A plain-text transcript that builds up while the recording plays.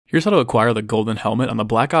Here's how to acquire the Golden Helmet on the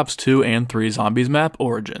Black Ops 2 and 3 Zombies map,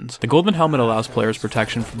 Origins. The Golden Helmet allows players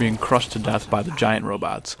protection from being crushed to death by the giant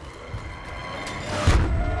robots.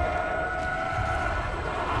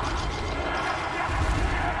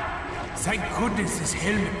 Thank goodness this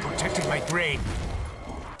helmet protected my brain.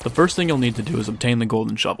 The first thing you'll need to do is obtain the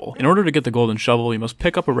Golden Shovel. In order to get the Golden Shovel, you must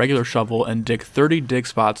pick up a regular shovel and dig 30 dig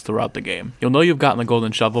spots throughout the game. You'll know you've gotten the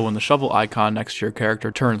Golden Shovel when the shovel icon next to your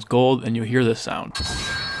character turns gold and you hear this sound.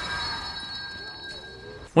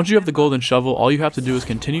 Once you have the Golden Shovel, all you have to do is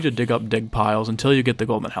continue to dig up dig piles until you get the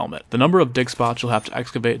Golden Helmet. The number of dig spots you'll have to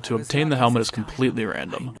excavate to obtain the helmet is completely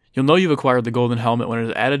random. You'll know you've acquired the Golden Helmet when it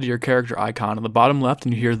is added to your character icon on the bottom left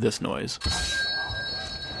and you hear this noise.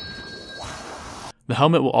 The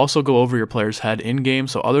helmet will also go over your player's head in-game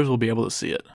so others will be able to see it.